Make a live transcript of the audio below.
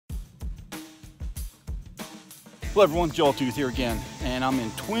Hello everyone, Jawtooth here again, and I'm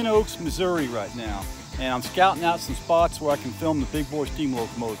in Twin Oaks, Missouri right now, and I'm scouting out some spots where I can film the big boy steam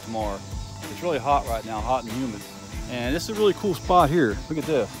locomotive tomorrow. It's really hot right now, hot and humid, and this is a really cool spot here. Look at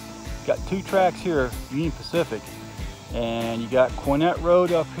this. Got two tracks here, Union Pacific, and you got Quinette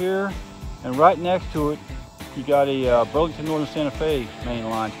Road up here, and right next to it you got a Burlington Northern Santa Fe main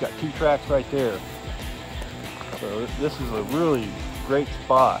line. You got two tracks right there. So this is a really great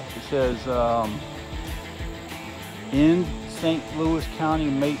spot. It says in St. Louis County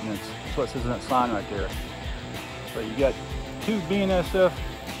Maintenance. That's what it says in that sign right there. So you got two BNSF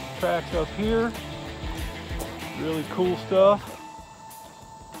tracks up here. Really cool stuff.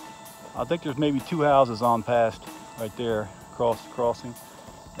 I think there's maybe two houses on past right there across the crossing.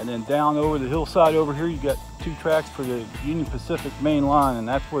 And then down over the hillside over here, you got two tracks for the Union Pacific main line, and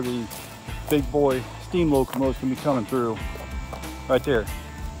that's where the big boy steam locomotives can be coming through right there.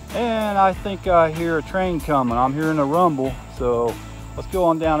 And I think I hear a train coming. I'm hearing a rumble, so let's go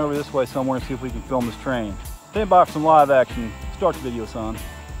on down over this way somewhere and see if we can film this train. Stand by for some live action. Start the video, son.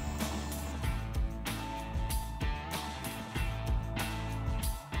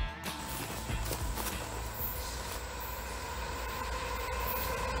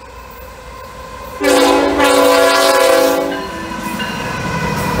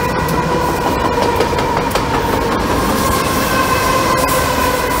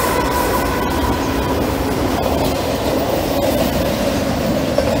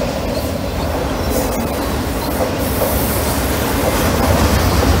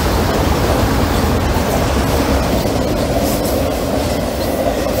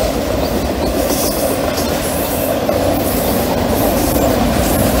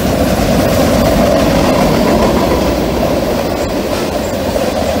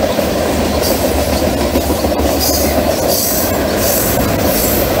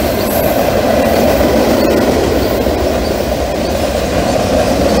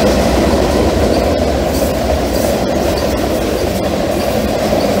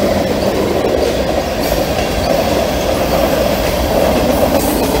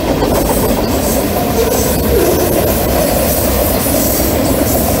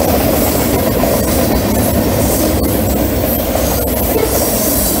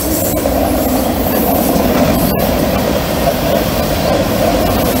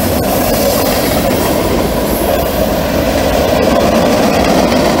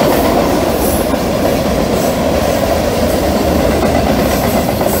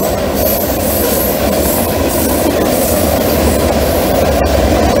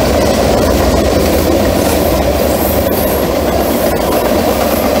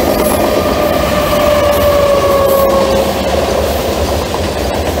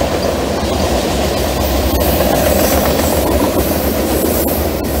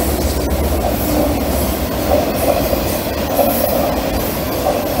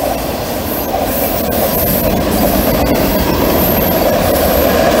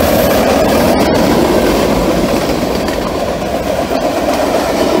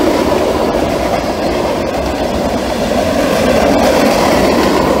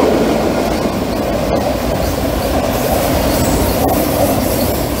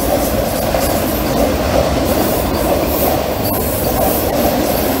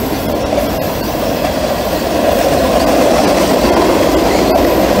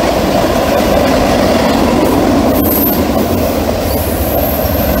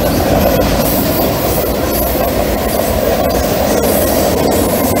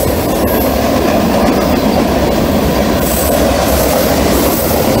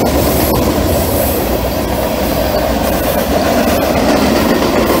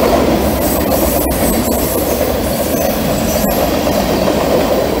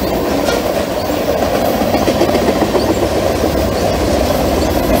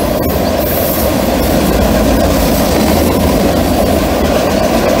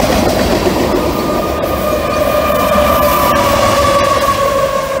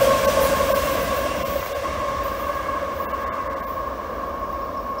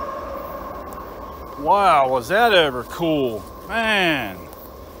 Wow, was that ever cool, man.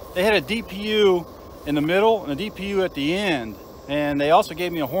 They had a DPU in the middle and a DPU at the end, and they also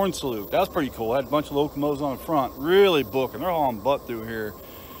gave me a horn salute. That was pretty cool. I had a bunch of locomotives on the front, really booking. They're hauling butt through here.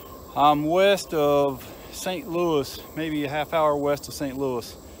 I'm west of St. Louis, maybe a half hour west of St.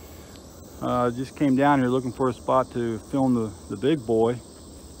 Louis. Just came down here looking for a spot to film the big boy.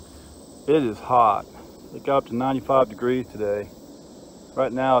 It is hot. It got up to 95 degrees today.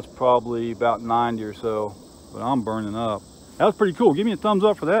 Right now it's probably about 90 or so, but I'm burning up. That was pretty cool. Give me a thumbs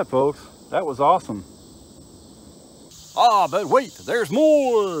up for that, folks. That was awesome. Ah, but wait, there's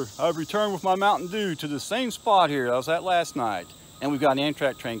more. I've returned with my Mountain Dew to the same spot here I was at last night. And we've got an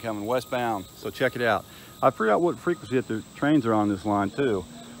Amtrak train coming westbound, so check it out. I figured out what frequency that the trains are on this line too.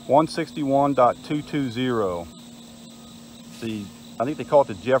 161.220. I think they call it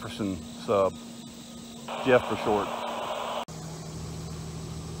the Jefferson sub. Jeff for short.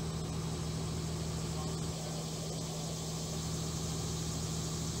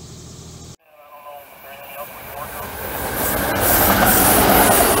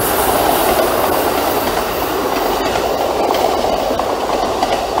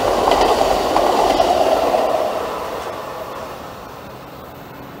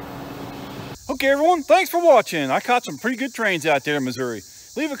 Okay everyone, thanks for watching. I caught some pretty good trains out there in Missouri.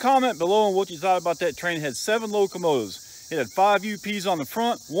 Leave a comment below on what you thought about that train. It had 7 locomotives. It had 5 UPs on the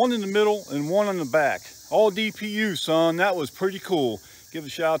front, 1 in the middle, and 1 on the back. All DPU, son. That was pretty cool. Give a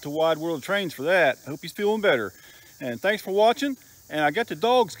shout out to Wide World of Trains for that. I hope he's feeling better. And thanks for watching. And I got the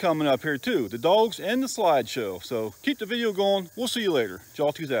dogs coming up here too. The dogs and the slideshow. So keep the video going. We'll see you later.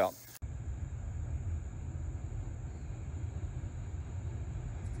 Jawtooth out.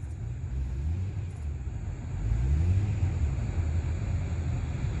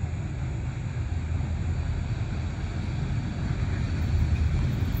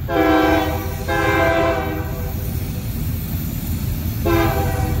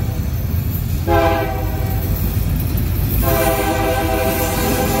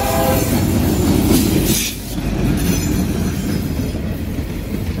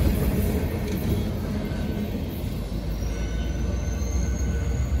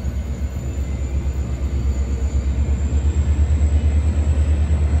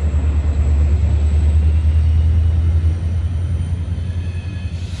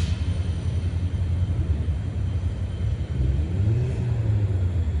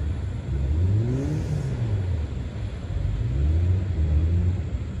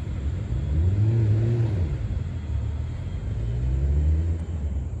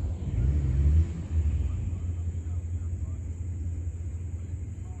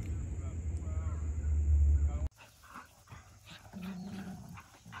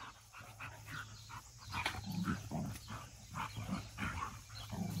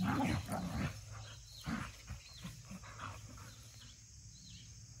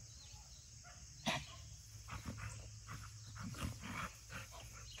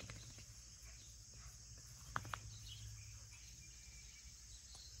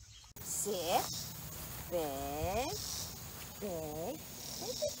 Sit, big, big,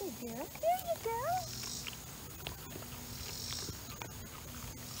 big, big girl. There you go.